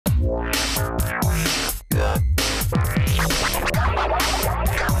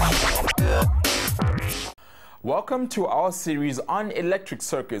Welcome to our series on electric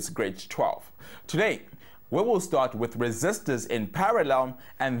circuits, grade 12. Today, we will start with resistors in parallel,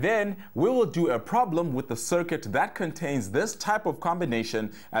 and then we will do a problem with the circuit that contains this type of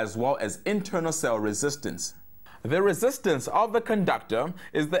combination as well as internal cell resistance. The resistance of the conductor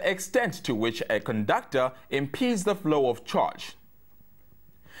is the extent to which a conductor impedes the flow of charge.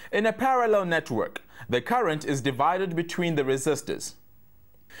 In a parallel network, the current is divided between the resistors.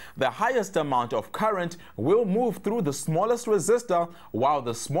 The highest amount of current will move through the smallest resistor, while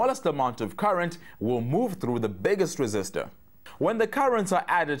the smallest amount of current will move through the biggest resistor. When the currents are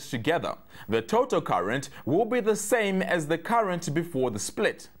added together, the total current will be the same as the current before the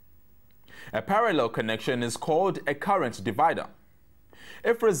split. A parallel connection is called a current divider.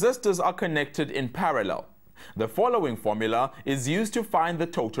 If resistors are connected in parallel, the following formula is used to find the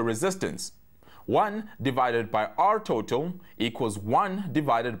total resistance. 1 divided by R total equals 1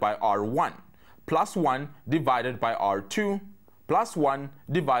 divided by R1 plus 1 divided by R2 plus 1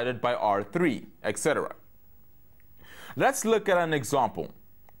 divided by R3, etc. Let's look at an example.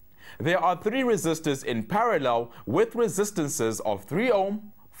 There are 3 resistors in parallel with resistances of 3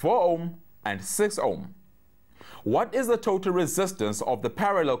 ohm, 4 ohm, and 6 ohm. What is the total resistance of the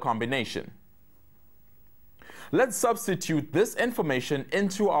parallel combination? Let's substitute this information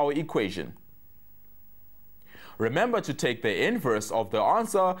into our equation. Remember to take the inverse of the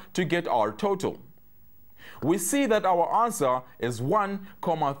answer to get our total. We see that our answer is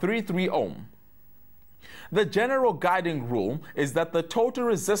 1,33 ohm. The general guiding rule is that the total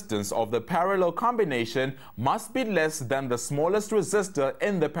resistance of the parallel combination must be less than the smallest resistor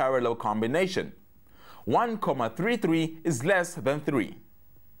in the parallel combination. 1,33 is less than 3.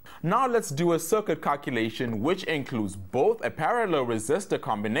 Now let's do a circuit calculation which includes both a parallel resistor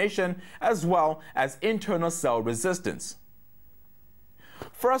combination as well as internal cell resistance.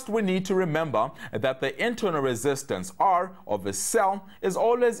 First, we need to remember that the internal resistance R of a cell is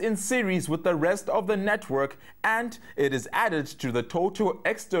always in series with the rest of the network, and it is added to the total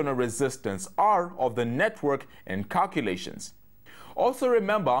external resistance R of the network in calculations. Also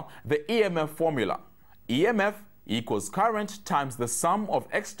remember the EMF formula. EMF equals current times the sum of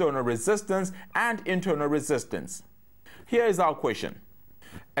external resistance and internal resistance. Here is our question.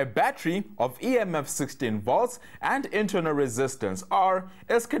 A battery of EMF 16 volts and internal resistance R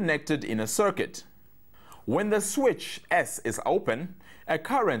is connected in a circuit. When the switch S is open, a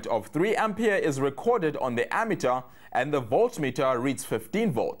current of 3 ampere is recorded on the ammeter and the voltmeter reads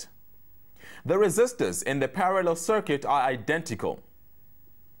 15 volt. The resistors in the parallel circuit are identical.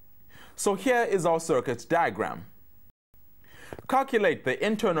 So here is our circuit diagram. Calculate the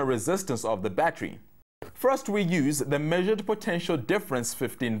internal resistance of the battery. First, we use the measured potential difference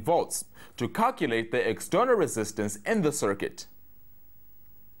 15 volts to calculate the external resistance in the circuit.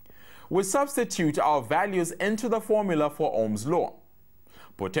 We substitute our values into the formula for Ohm's law.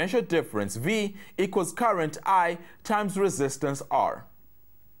 Potential difference V equals current I times resistance R.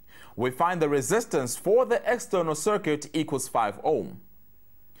 We find the resistance for the external circuit equals 5 ohm.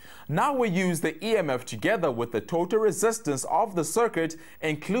 Now we use the EMF together with the total resistance of the circuit,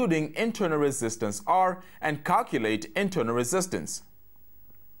 including internal resistance R, and calculate internal resistance.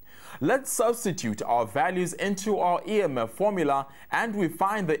 Let's substitute our values into our EMF formula, and we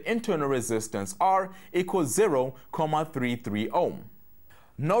find the internal resistance R equals 0,33 ohm.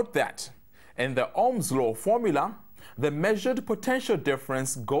 Note that in the Ohm's law formula, the measured potential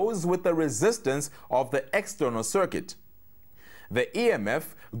difference goes with the resistance of the external circuit. The EMF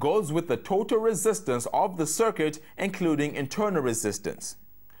goes with the total resistance of the circuit, including internal resistance.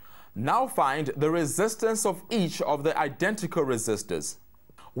 Now find the resistance of each of the identical resistors.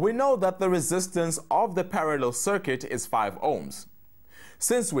 We know that the resistance of the parallel circuit is 5 ohms.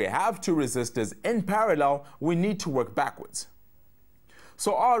 Since we have 2 resistors in parallel, we need to work backwards.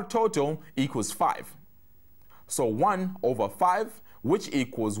 So our total equals 5. So 1 over 5, which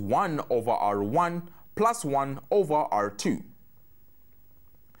equals 1 over R1 plus 1 over R2.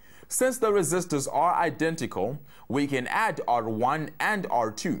 Since the resistors are identical, we can add R1 and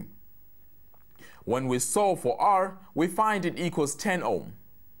R2. When we solve for R, we find it equals 10 ohm.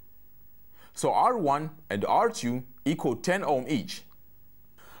 So R1 and R2 equal 10 ohm each.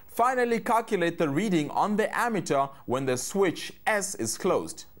 Finally, calculate the reading on the ammeter when the switch S is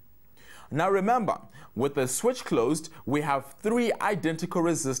closed. Now remember, with the switch closed, we have 3 identical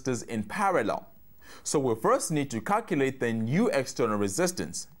resistors in parallel. So we first need to calculate the new external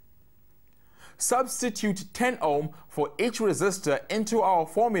resistance. Substitute 10 ohm for each resistor into our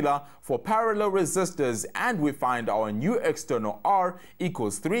formula for parallel resistors, and we find our new external R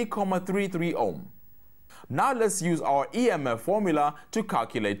equals 3,33 ohm. Now let's use our EMF formula to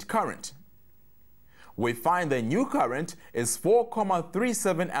calculate current. We find the new current is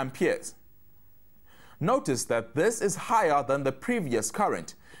 4,37 amperes. Notice that this is higher than the previous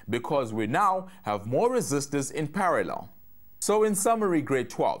current because we now have more resistors in parallel. So in summary, grade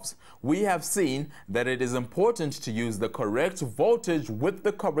 12s, we have seen that it is important to use the correct voltage with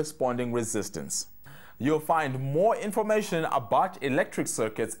the corresponding resistance. You'll find more information about electric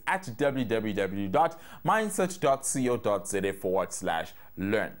circuits at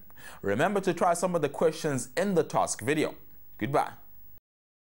www.mindset.co.za/learn. Remember to try some of the questions in the task video. Goodbye.